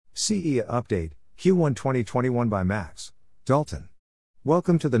CEA Update, Q1 2021 by MaxDalton.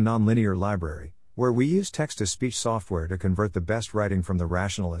 Welcome to the Nonlinear Library, where we use text-to-speech software to convert the best writing from the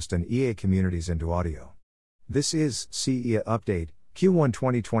rationalist and EA communities into audio. This is CEA Update, Q1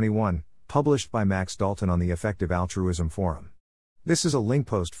 2021, published by MaxDalton on the Effective Altruism Forum. This is a link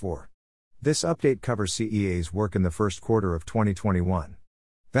post for. This update covers CEA's work in the first quarter of 2021.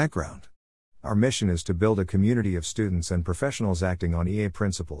 Background. Our mission is to build a community of students and professionals acting on EA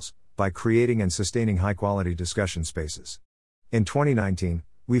principles, by creating and sustaining high-quality discussion spaces. In 2019,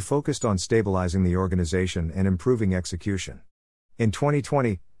 we focused on stabilizing the organization and improving execution. In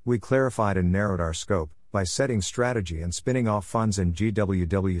 2020, we clarified and narrowed our scope, by setting strategy and spinning off funds in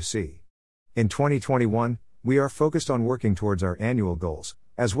GWWC. In 2021, we are focused on working towards our annual goals,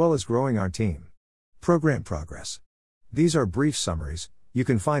 as well as growing our team. Program progress. These are brief summaries. You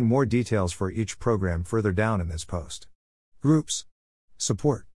can find more details for each program further down in this post. Groups.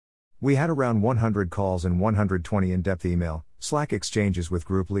 Support. We had around 100 calls and 120 in-depth email, Slack exchanges with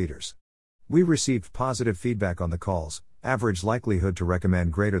group leaders. We received positive feedback on the calls, average likelihood to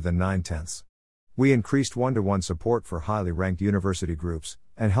recommend greater than 9/10. We increased one-to-one support for highly ranked university groups,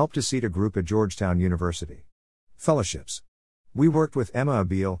 and helped to seat a group at Georgetown University. Fellowships. We worked with Emma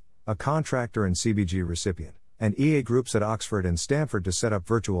Abil, a contractor and CBG recipient, and EA groups at Oxford and Stanford to set up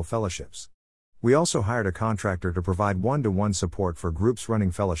virtual fellowships. We also hired a contractor to provide one-to-one support for groups running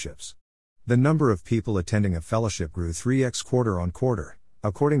fellowships. The number of people attending a fellowship grew 3x quarter on quarter.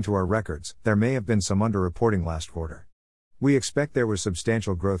 According to our records, there may have been some underreporting last quarter. We expect there was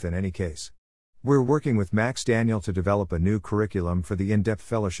substantial growth in any case. We're working with MaxDalton to develop a new curriculum for the in-depth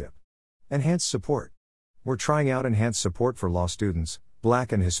fellowship. Enhanced support. We're trying out enhanced support for law students,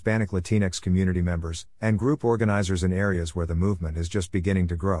 Black and Hispanic Latinx community members, and group organizers in areas where the movement is just beginning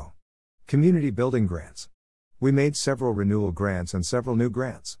to grow. Community building grants. We made several renewal grants and several new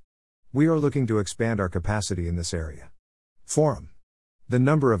grants. We are looking to expand our capacity in this area. Forum. The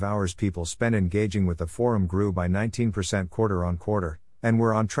number of hours people spend engaging with the forum grew by 19% quarter on quarter, and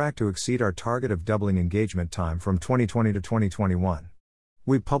we're on track to exceed our target of doubling engagement time from 2020 to 2021.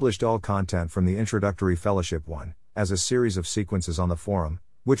 We published all content from the Introductory Fellowship 1, as a series of sequences on the forum,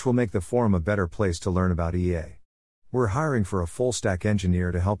 which will make the forum a better place to learn about EA. We're hiring for a full-stack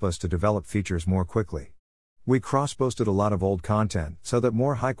engineer to help us to develop features more quickly. We cross-posted a lot of old content so that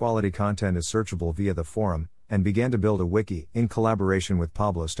more high-quality content is searchable via the forum, and began to build a wiki in collaboration with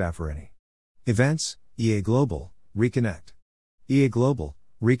Pablo Staffarini. Events, EA Global, Reconnect. EA Global,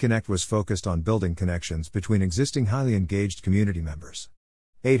 Reconnect was focused on building connections between existing highly engaged community members.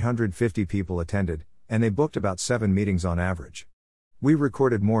 850 people attended, and they booked about 7 meetings on average. We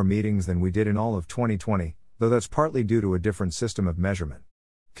recorded more meetings than we did in all of 2020, though that's partly due to a different system of measurement.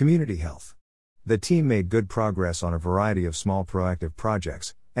 Community health. The team made good progress on a variety of small proactive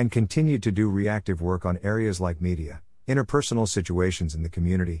projects, and continued to do reactive work on areas like media, interpersonal situations in the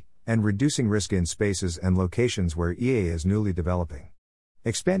community, and reducing risk in spaces and locations where EA is newly developing.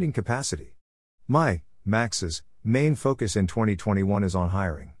 Expanding capacity. Max's main focus in 2021 is on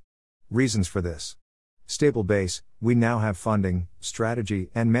hiring. Reasons for this. Stable base, we now have funding, strategy,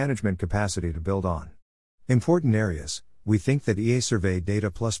 and management capacity to build on. Important areas, we think that EA survey data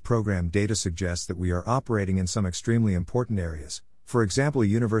plus program data suggests that we are operating in some extremely important areas, for example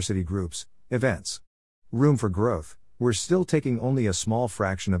university groups, events. Room for growth, we're still taking only a small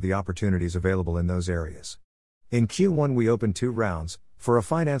fraction of the opportunities available in those areas. In Q1 we opened 2 rounds, for a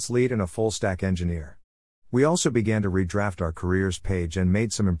finance lead and a full-stack engineer. We also began to redraft our careers page and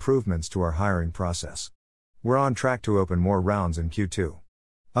made some improvements to our hiring process. We're on track to open more rounds in Q2.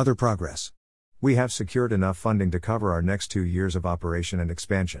 Other progress. We have secured enough funding to cover our next 2 years of operation and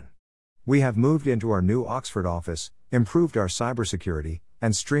expansion. We have moved into our new Oxford office, improved our cybersecurity,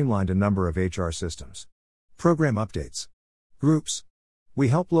 and streamlined a number of HR systems. Program updates. Groups. We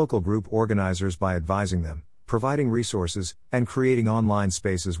help local group organizers by advising them, providing resources, and creating online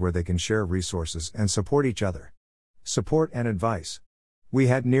spaces where they can share resources and support each other. Support and advice. We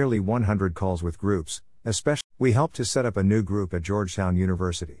had nearly 100 calls with groups, especially we helped to set up a new group at Georgetown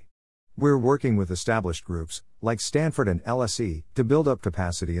University. We're working with established groups, like Stanford and LSE, to build up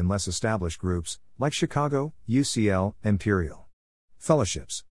capacity in less established groups, like Chicago, UCL, Imperial.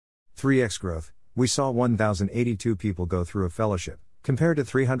 Fellowships. 3x growth, we saw 1,082 people go through a fellowship, compared to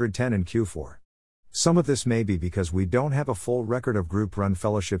 310 in Q4. Some of this may be because we don't have a full record of group-run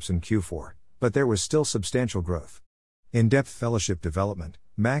fellowships in Q4, but there was still substantial growth. In-depth fellowship development,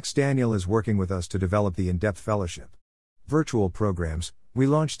 MaxDalton is working with us to develop the in-depth fellowship. Virtual programs, we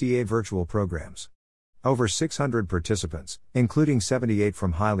launched EA Virtual Programs. Over 600 participants, including 78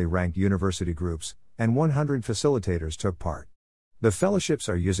 from highly ranked university groups, and 100 facilitators took part. The fellowships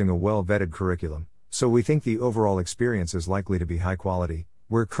are using a well-vetted curriculum, so we think the overall experience is likely to be high quality.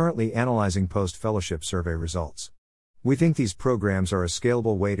 We're currently analyzing post-fellowship survey results. We think these programs are a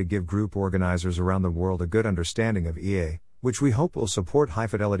scalable way to give group organizers around the world a good understanding of EA, which we hope will support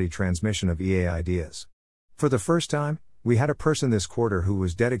high-fidelity transmission of EA ideas. For the first time, we had a person this quarter who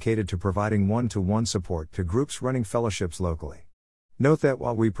was dedicated to providing one-to-one support to groups running fellowships locally. Note that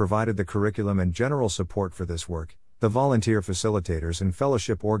while we provided the curriculum and general support for this work, the volunteer facilitators and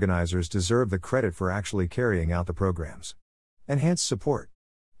fellowship organizers deserve the credit for actually carrying out the programs. Enhanced support.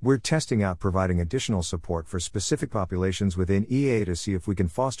 We're testing out providing additional support for specific populations within EA to see if we can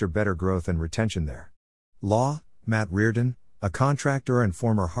foster better growth and retention there. Law. Matt Reardon, a contractor and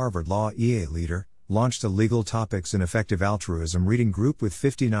former Harvard Law EA leader, launched a Legal Topics in Effective Altruism reading group with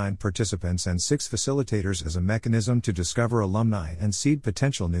 59 participants and 6 facilitators as a mechanism to discover alumni and seed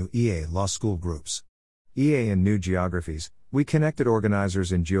potential new EA law school groups. EA in New Geographies, we connected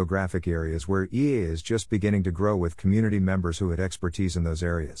organizers in geographic areas where EA is just beginning to grow with community members who had expertise in those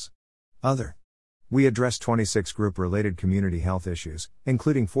areas. Other. We addressed 26 group-related community health issues,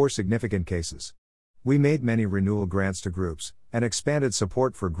 including 4 significant cases. We made many renewal grants to groups, and expanded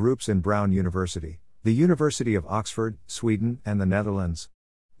support for groups in Brown University, the University of Oxford, Sweden, and the Netherlands.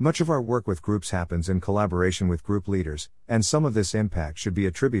 Much of our work with groups happens in collaboration with group leaders, and some of this impact should be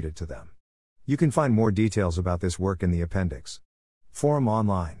attributed to them. You can find more details about this work in the appendix. Forum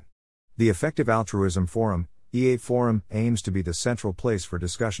online. The Effective Altruism Forum, EA Forum, aims to be the central place for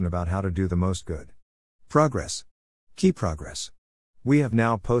discussion about how to do the most good. Progress. Key progress. We have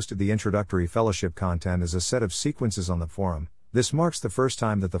now posted the introductory fellowship content as a set of sequences on the forum. This marks the first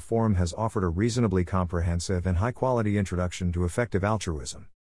time that the forum has offered a reasonably comprehensive and high-quality introduction to effective altruism.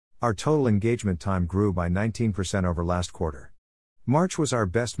 Our total engagement time grew by 19% over last quarter. March was our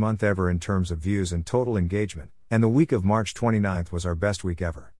best month ever in terms of views and total engagement, and the week of March 29th was our best week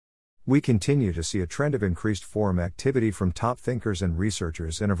ever. We continue to see a trend of increased forum activity from top thinkers and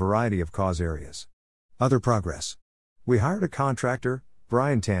researchers in a variety of cause areas. Other progress. We hired a contractor,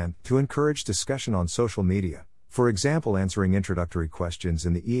 Brian Tan, to encourage discussion on social media, for example answering introductory questions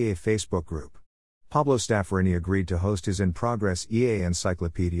in the EA Facebook group. Pablo Staffarini agreed to host his in-progress EA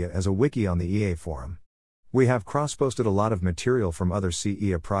encyclopedia as a wiki on the EA forum. We have cross-posted a lot of material from other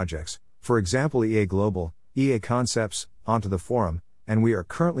CEA projects, for example EA Global, EA Concepts, onto the forum, and we are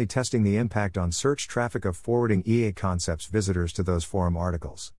currently testing the impact on search traffic of forwarding EA Concepts visitors to those forum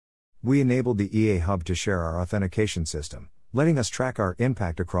articles. We enabled the EA Hub to share our authentication system, letting us track our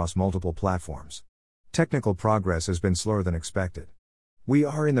impact across multiple platforms. Technical progress has been slower than expected. We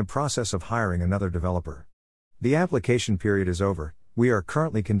are in the process of hiring another developer. The application period is over. We are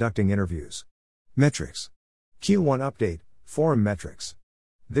currently conducting interviews. Metrics. Q1 update, forum metrics.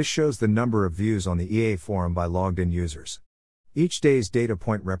 This shows the number of views on the EA forum by logged-in users. Each day's data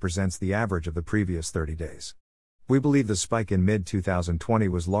point represents the average of the previous 30 days. We believe the spike in mid-2020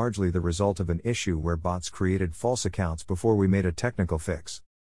 was largely the result of an issue where bots created false accounts before we made a technical fix.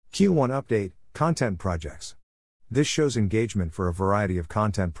 Q1 update, content projects. This shows engagement for a variety of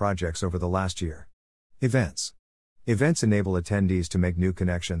content projects over the last year. Events. Events enable attendees to make new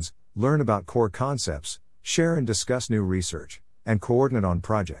connections, learn about core concepts, share and discuss new research, and coordinate on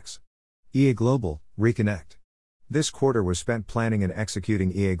projects. EA Global, Reconnect. This quarter was spent planning and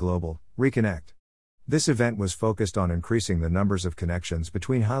executing EA Global, Reconnect. This event was focused on increasing the numbers of connections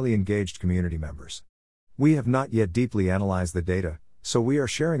between highly engaged community members. We have not yet deeply analyzed the data, so we are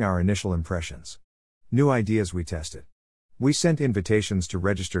sharing our initial impressions. New ideas we tested. We sent invitations to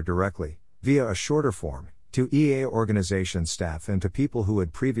register directly, via a shorter form, to EA organization staff and to people who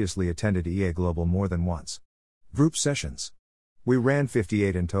had previously attended EA Global more than once. Group sessions. We ran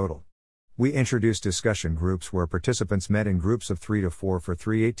 58 in total. We introduced discussion groups where participants met in groups of 3 to 4 for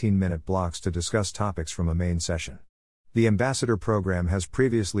 3 18-minute blocks to discuss topics from a main session. The Ambassador program has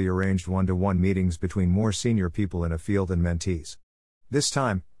previously arranged one-to-one meetings between more senior people in a field and mentees. This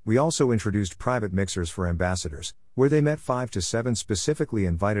time, we also introduced private mixers for ambassadors, where they met 5 to 7 specifically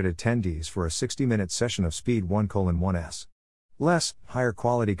invited attendees for a 60-minute session of Speed 1:1s. Less, higher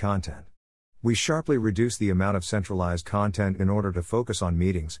quality content. We sharply reduced the amount of centralized content in order to focus on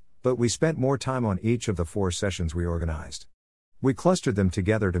meetings, but we spent more time on each of the 4 sessions we organized. We clustered them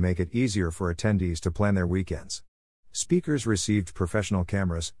together to make it easier for attendees to plan their weekends. Speakers received professional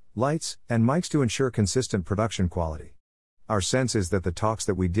cameras, lights, and mics to ensure consistent production quality. Our sense is that the talks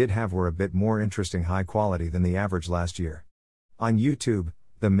that we did have were a bit more interesting high quality than the average last year. On YouTube,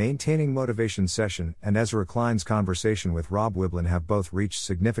 the Maintaining Motivation session and Ezra Klein's conversation with Rob Wiblin have both reached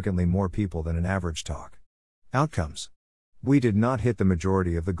significantly more people than an average talk. Outcomes. We did not hit the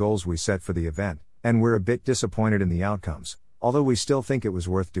majority of the goals we set for the event, and we're a bit disappointed in the outcomes, although we still think it was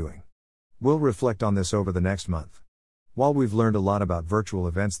worth doing. We'll reflect on this over the next month. While we've learned a lot about virtual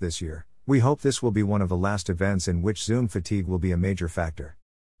events this year, we hope this will be one of the last events in which Zoom fatigue will be a major factor.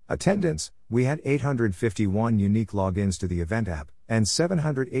 Attendance: we had 851 unique logins to the event app, and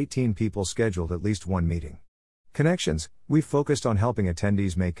 718 people scheduled at least one meeting. Connections: we focused on helping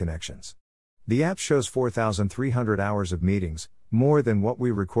attendees make connections. The app shows 4,300 hours of meetings, more than what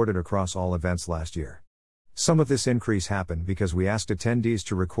we recorded across all events last year. Some of this increase happened because we asked attendees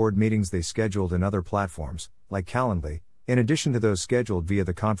to record meetings they scheduled in other platforms, like Calendly, in addition to those scheduled via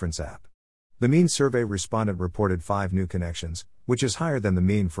the conference app. The mean survey respondent reported 5 new connections, which is higher than the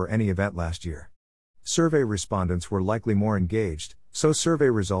mean for any event last year. Survey respondents were likely more engaged, so survey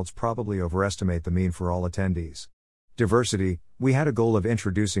results probably overestimate the mean for all attendees. Diversity: we had a goal of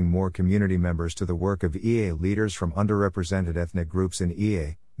introducing more community members to the work of EA leaders from underrepresented ethnic groups in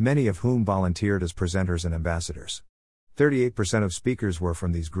EA, many of whom volunteered as presenters and ambassadors. 38% of speakers were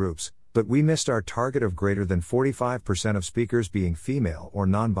from these groups, but we missed our target of greater than 45% of speakers being female or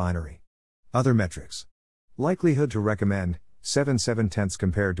non-binary. Other metrics: likelihood to recommend, 7/7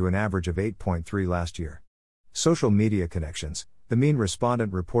 compared to an average of 8.3 last year. Social media connections: the mean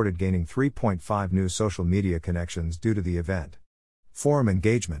respondent reported gaining 3.5 new social media connections due to the event. Forum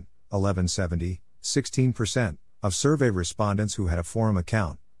engagement: 1170, 16% of survey respondents who had a forum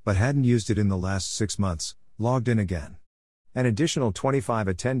account, but hadn't used it in the last 6 months, logged in again. An additional 25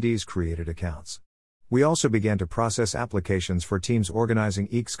 attendees created accounts. We also began to process applications for teams organizing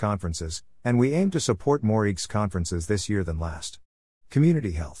EECS conferences, and we aim to support more EECS conferences this year than last.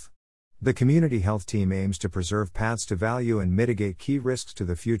 Community health. The community health team aims to preserve paths to value and mitigate key risks to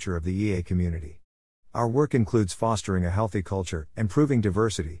the future of the EA community. Our work includes fostering a healthy culture, improving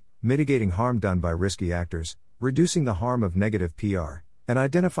diversity, mitigating harm done by risky actors, reducing the harm of negative PR, and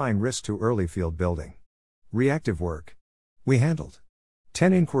identifying risk to early field building. Reactive work. We handled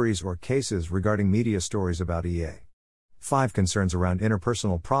 10 inquiries or cases regarding media stories about EA. 5 concerns around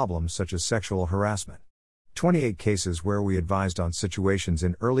interpersonal problems such as sexual harassment. 28 cases where we advised on situations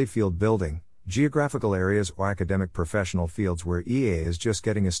in early field building, geographical areas or academic professional fields where EA is just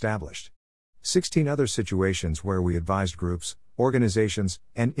getting established. 16 other situations where we advised groups, organizations,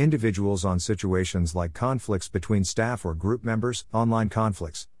 and individuals on situations like conflicts between staff or group members, online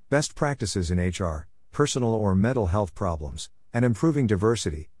conflicts, best practices in HR, personal or mental health problems, and improving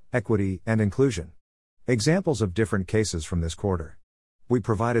diversity, equity, and inclusion. Examples of different cases from this quarter. We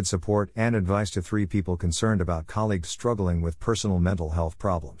provided support and advice to 3 people concerned about colleagues struggling with personal mental health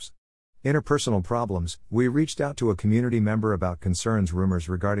problems. Interpersonal problems: we reached out to a community member about concerns rumors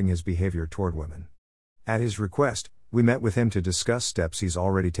regarding his behavior toward women. At his request, we met with him to discuss steps he's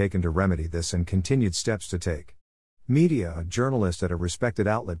already taken to remedy this and continued steps to take. Media: a journalist at a respected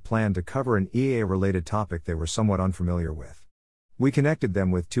outlet planned to cover an EA-related topic they were somewhat unfamiliar with. We connected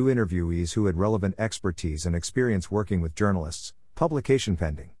them with 2 interviewees who had relevant expertise and experience working with journalists, publication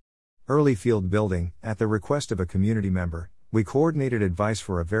pending. Early field building: at the request of a community member, we coordinated advice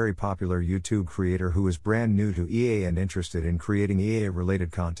for a very popular YouTube creator who is brand new to EA and interested in creating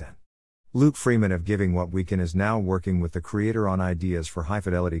EA-related content. Luke Freeman of Giving What We Can is now working with the creator on ideas for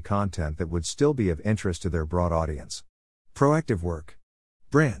high-fidelity content that would still be of interest to their broad audience. Proactive work.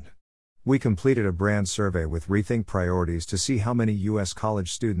 Brand. We completed a brand survey with Rethink Priorities to see how many U.S.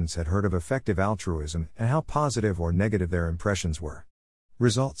 college students had heard of effective altruism and how positive or negative their impressions were.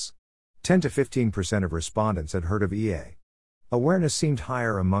 Results: 10 to 15% of respondents had heard of EA. Awareness seemed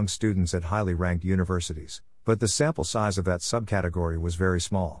higher among students at highly ranked universities, but the sample size of that subcategory was very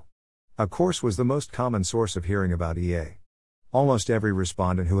small. A course was the most common source of hearing about EA. Almost every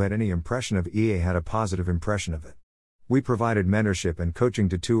respondent who had any impression of EA had a positive impression of it. We provided mentorship and coaching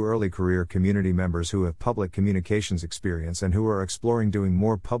to 2 early career community members who have public communications experience and who are exploring doing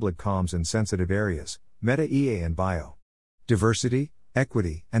more public comms in sensitive areas, Meta EA and Bio. Diversity,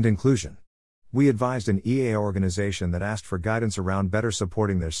 equity, and inclusion. We advised an EA organization that asked for guidance around better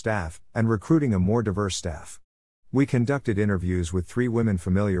supporting their staff and recruiting a more diverse staff. We conducted interviews with 3 women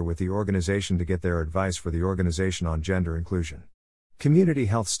familiar with the organization to get their advice for the organization on gender inclusion. Community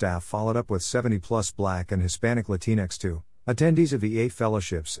health staff followed up with 70+ Black and Hispanic Latinx to attendees of EA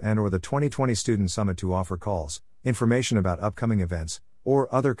fellowships and/or the 2020 Student Summit to offer calls, information about upcoming events,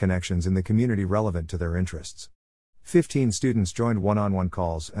 or other connections in the community relevant to their interests. 15 students joined one-on-one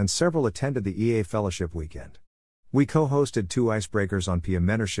calls and several attended the EA Fellowship Weekend. We co-hosted 2 icebreakers on peer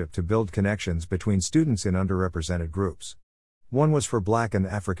mentorship to build connections between students in underrepresented groups. One was for Black and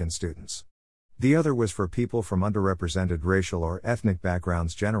African students. The other was for people from underrepresented racial or ethnic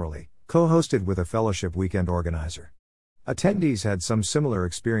backgrounds generally, co-hosted with a fellowship weekend organizer. Attendees had some similar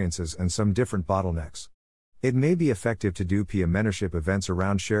experiences and some different bottlenecks. It may be effective to do peer mentorship events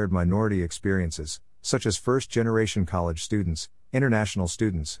around shared minority experiences, such as first-generation college students, international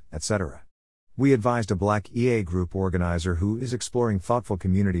students, etc. We advised a Black EA group organizer who is exploring thoughtful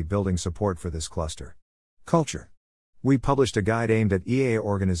community building support for this cluster. Culture. We published a guide aimed at EA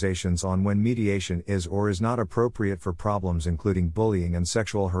organizations on when mediation is or is not appropriate for problems including bullying and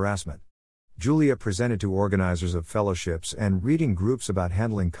sexual harassment. Julia presented to organizers of fellowships and reading groups about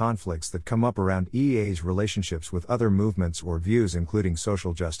handling conflicts that come up around EA's relationships with other movements or views including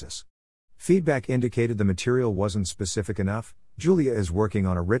social justice. Feedback indicated the material wasn't specific enough. Julia is working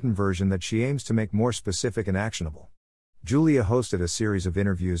on a written version that she aims to make more specific and actionable. Julia hosted a series of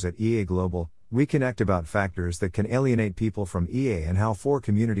interviews at EA Global, We Connect, about factors that can alienate people from EA and how 4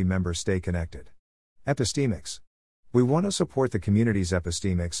 community members stay connected. Epistemics. We want to support the community's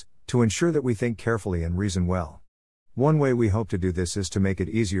epistemics, to ensure that we think carefully and reason well. One way we hope to do this is to make it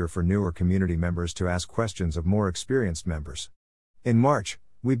easier for newer community members to ask questions of more experienced members. In March,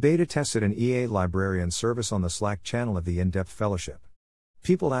 we beta tested an EA librarian service on the Slack channel of the In-Depth Fellowship.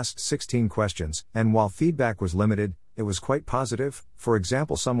 People asked 16 questions, and while feedback was limited, it was quite positive. For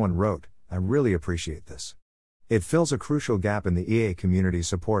example, someone wrote, "I really appreciate this. It fills a crucial gap in the EA community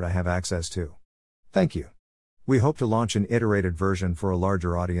support I have access to. Thank you." We hope to launch an iterated version for a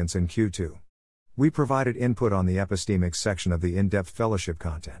larger audience in Q2. We provided input on the epistemics section of the In-Depth Fellowship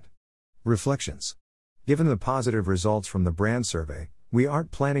content. Reflections. Given the positive results from the brand survey, we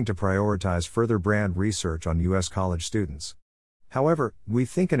aren't planning to prioritize further brand research on U.S. college students. However, we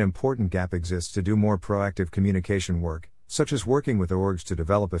think an important gap exists to do more proactive communication work, such as working with orgs to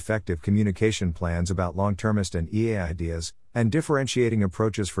develop effective communication plans about long-termist and EA ideas, and differentiating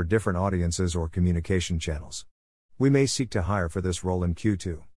approaches for different audiences or communication channels. We may seek to hire for this role in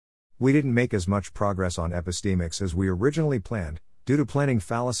Q2. We didn't make as much progress on epistemics as we originally planned, due to planning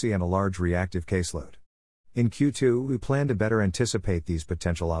fallacy and a large reactive caseload. In Q2, we plan to better anticipate these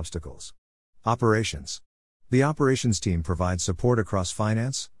potential obstacles. Operations. The operations team provides support across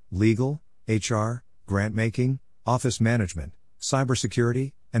finance, legal, HR, grant-making, office management,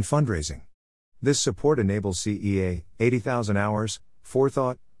 cybersecurity, and fundraising. This support enables CEA, 80,000 hours,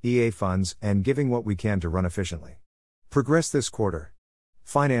 forethought, EA funds, and giving what we can to run efficiently. Progress this quarter.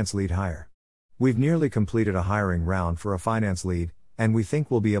 Finance lead hire. We've nearly completed a hiring round for a finance lead, and we think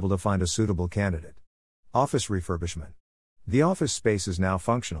we'll be able to find a suitable candidate. Office refurbishment. The office space is now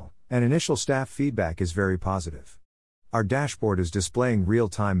functional, and initial staff feedback is very positive. Our dashboard is displaying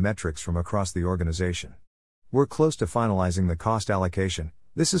real-time metrics from across the organization. We're close to finalizing the cost allocation.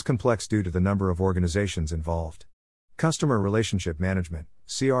 This is complex due to the number of organizations involved. Customer relationship management,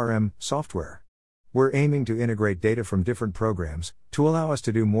 CRM, software. We're aiming to integrate data from different programs, to allow us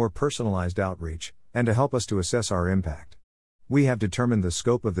to do more personalized outreach, and to help us to assess our impact. We have determined the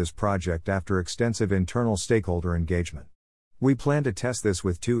scope of this project after extensive internal stakeholder engagement. We plan to test this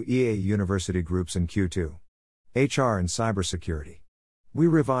with 2 EA university groups in Q2. HR and cybersecurity. We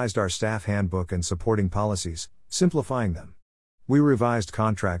revised our staff handbook and supporting policies, simplifying them. We revised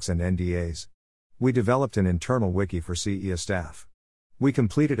contracts and NDAs. We developed an internal wiki for CEA staff. We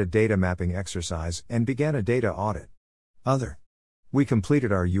completed a data mapping exercise and began a data audit. Other. We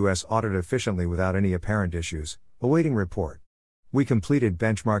completed our US audit efficiently without any apparent issues, awaiting report. We completed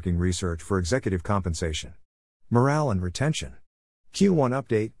benchmarking research for executive compensation. Morale and retention. Q1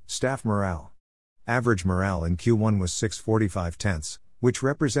 update, staff morale. Average morale in Q1 was 6.45, which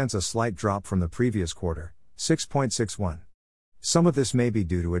represents a slight drop from the previous quarter, 6.61. Some of this may be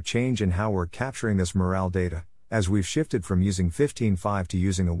due to a change in how we're capturing this morale data, as we've shifted from using 15.5 to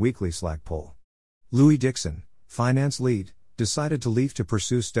using a weekly Slack poll. Louis Dixon, finance lead, decided to leave to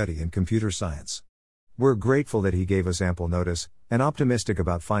pursue study in computer science. We're grateful that he gave us ample notice, and optimistic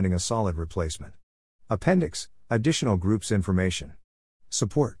about finding a solid replacement. Appendix, additional groups information.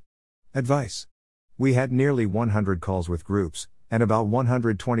 Support. Advice. We had nearly 100 calls with groups, and about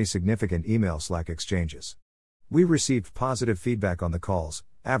 120 significant email Slack exchanges. We received positive feedback on the calls,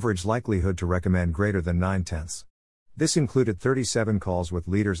 average likelihood to recommend greater than 9/10. This included 37 calls with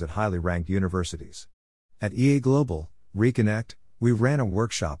leaders at highly ranked universities. At EA Global, Reconnect, we ran a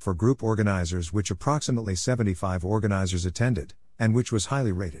workshop for group organizers which approximately 75 organizers attended, and which was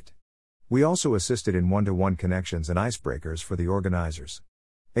highly rated. We also assisted in one-to-one connections and icebreakers for the organizers.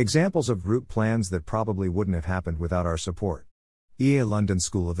 Examples of group plans that probably wouldn't have happened without our support. EA London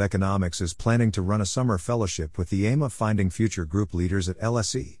School of Economics is planning to run a summer fellowship with the aim of finding future group leaders at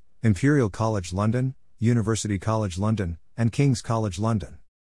LSE, Imperial College London, University College London, and King's College London.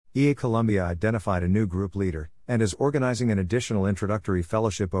 EA Columbia identified a new group leader, and is organizing an additional introductory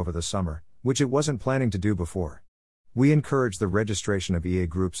fellowship over the summer, which it wasn't planning to do before. We encourage the registration of EA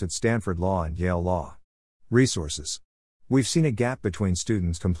groups at Stanford Law and Yale Law. Resources. We've seen a gap between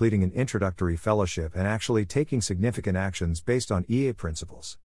students completing an introductory fellowship and actually taking significant actions based on EA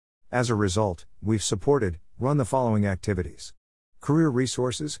principles. As a result, we've run the following activities. Career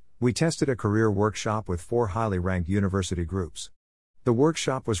resources. We tested a career workshop with 4 highly ranked university groups. The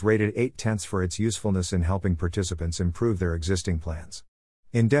workshop was rated 8/10 for its usefulness in helping participants improve their existing plans.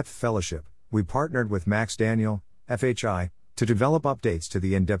 In-depth fellowship. We partnered with MaxDalton, FHI, to develop updates to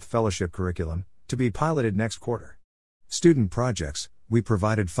the in-depth fellowship curriculum, to be piloted next quarter. Student projects. We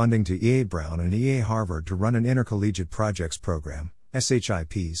provided funding to EA Brown and EA Harvard to run an intercollegiate projects program,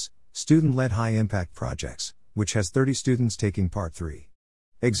 SHIPs, student-led high-impact projects, which has 30 students taking part 3.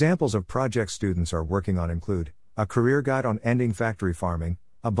 Examples of projects students are working on include a career guide on ending factory farming,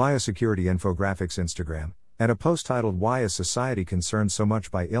 a biosecurity infographics Instagram, and a post titled "Why is Society Concerned So Much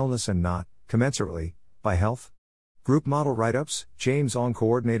by Illness and Not, Commensurately, by Health?" Group model write-ups. James on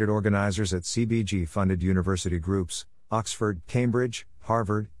coordinated organizers at CBG-funded university groups, Oxford, Cambridge,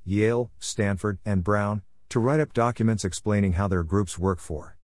 Harvard, Yale, Stanford, and Brown, to write up documents explaining how their groups work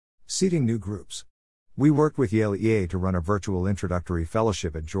for seeding new groups. We worked with Yale EA to run a virtual introductory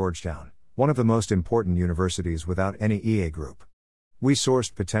fellowship at Georgetown, one of the most important universities without any EA group. We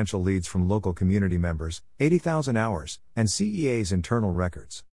sourced potential leads from local community members, 80,000 hours, and CEA's internal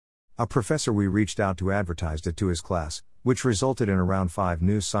records. A professor we reached out to advertised it to his class, which resulted in around 5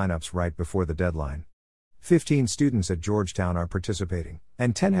 new signups right before the deadline. 15 students at Georgetown are participating,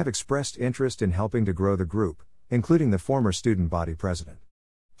 and 10 have expressed interest in helping to grow the group, including the former student body president.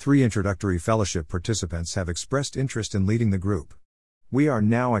 3 introductory fellowship participants have expressed interest in leading the group. We are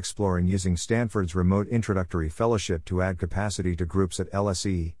now exploring using Stanford's remote introductory fellowship to add capacity to groups at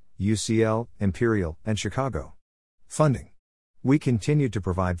LSE, UCL, Imperial, and Chicago. Funding. We continued to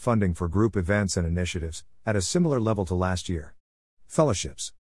provide funding for group events and initiatives, at a similar level to last year.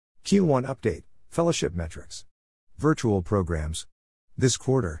 Fellowships. Q1 update. Fellowship metrics. Virtual programs. This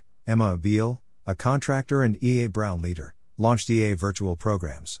quarter, Emma Abeel, a contractor and EA Brown leader, launched EA virtual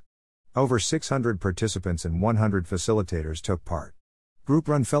programs. Over 600 participants and 100 facilitators took part.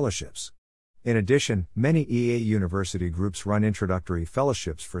 Group-run fellowships. In addition, many EA university groups run introductory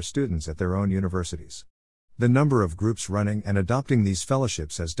fellowships for students at their own universities. The number of groups running and adopting these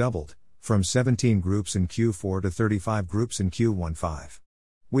fellowships has doubled, from 17 groups in Q4 to 35 groups in Q15.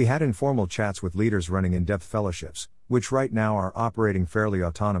 We had informal chats with leaders running in-depth fellowships, which right now are operating fairly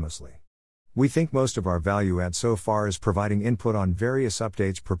autonomously. We think most of our value add so far is providing input on various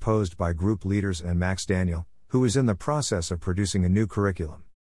updates proposed by group leaders and MaxDalton, who is in the process of producing a new curriculum.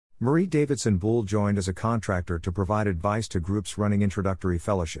 Marie Davidson Bull joined as a contractor to provide advice to groups running introductory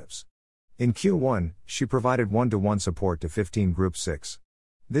fellowships. In Q1, she provided one-to-one support to 15 Group 6.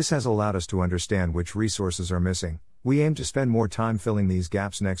 This has allowed us to understand which resources are missing. We aim to spend more time filling these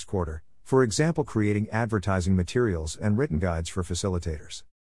gaps next quarter, for example creating advertising materials and written guides for facilitators.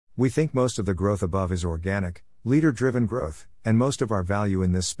 We think most of the growth above is organic, leader-driven growth, and most of our value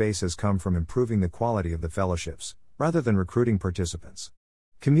in this space has come from improving the quality of the fellowships, rather than recruiting participants.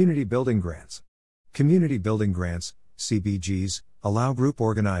 Community Building Grants. Community Building Grants, CBGs, allow group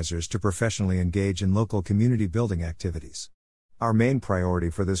organizers to professionally engage in local community building activities. Our main priority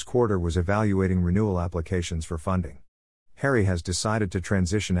for this quarter was evaluating renewal applications for funding. Harry has decided to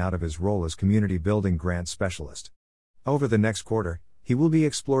transition out of his role as Community Building Grant Specialist. Over the next quarter, he will be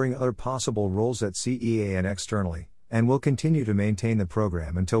exploring other possible roles at CEA and externally, and will continue to maintain the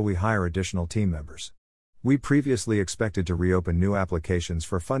program until we hire additional team members. We previously expected to reopen new applications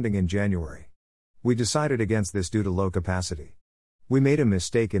for funding in January. We decided against this due to low capacity. We made a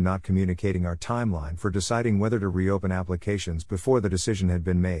mistake in not communicating our timeline for deciding whether to reopen applications before the decision had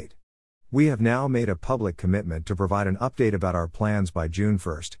been made. We have now made a public commitment to provide an update about our plans by June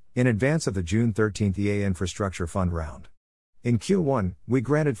 1st, in advance of the June 13th EA Infrastructure Fund round. In Q1, we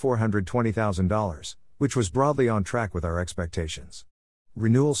granted $420,000, which was broadly on track with our expectations.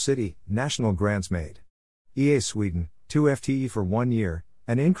 Renewal City, national grants made. EA Sweden, 2 FTE for 1 year,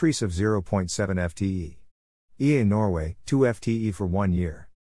 an increase of 0.7 FTE. EA Norway, 2 FTE for 1 year.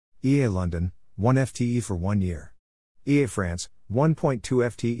 EA London, 1 FTE for 1 year. EA France, 1.2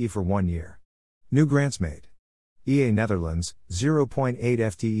 FTE for 1 year. New grants made. EA Netherlands, 0.8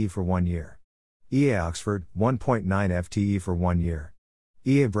 FTE for 1 year. EA Oxford, 1.9 FTE for 1 year.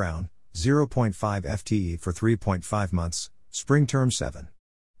 EA Brown, 0.5 FTE for 3.5 months, spring term 7.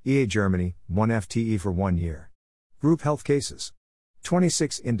 EA Germany, 1 FTE for 1 year. Group health cases.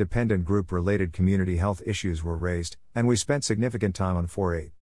 26 independent group-related community health issues were raised, and we spent significant time on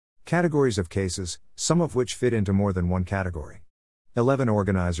 4-8 categories of cases, some of which fit into more than one category. 11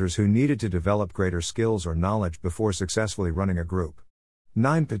 organizers who needed to develop greater skills or knowledge before successfully running a group.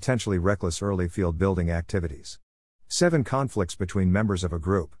 9 potentially reckless early field building activities. 7 conflicts between members of a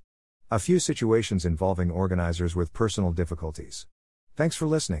group. A few situations involving organizers with personal difficulties. Thanks for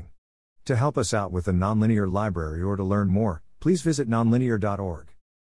listening. To help us out with the Nonlinear Library or to learn more, please visit nonlinear.org.